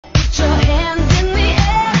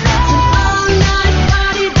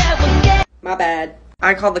My bad.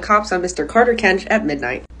 I called the cops on Mr. Carter Kench at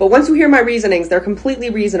midnight. But once you hear my reasonings, they're completely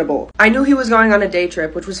reasonable. I knew he was going on a day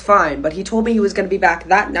trip, which was fine, but he told me he was going to be back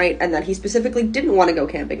that night and that he specifically didn't want to go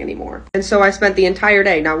camping anymore. And so I spent the entire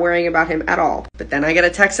day not worrying about him at all. But then I get a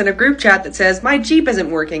text in a group chat that says, my Jeep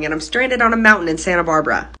isn't working and I'm stranded on a mountain in Santa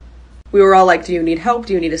Barbara. We were all like, do you need help?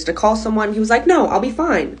 Do you need us to call someone? He was like, no, I'll be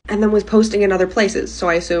fine. And then was posting in other places, so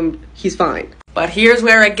I assumed he's fine. But here's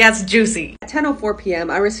where it gets juicy. At 10:04 p.m.,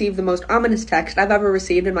 I received the most ominous text I've ever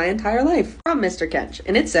received in my entire life from Mr. Kench,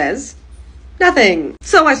 and it says, nothing.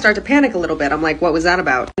 So I start to panic a little bit. I'm like, what was that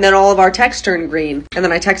about? And then all of our texts turn green, and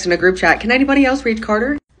then I text in a group chat, can anybody else reach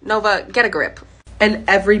Carter? Nova, get a grip. And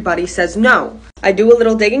everybody says no. I do a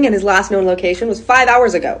little digging, and his last known location was 5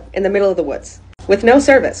 hours ago, in the middle of the woods, with no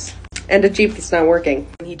service, and a Jeep that's not working.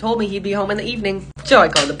 He told me he'd be home in the evening, so I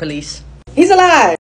called the police. He's alive!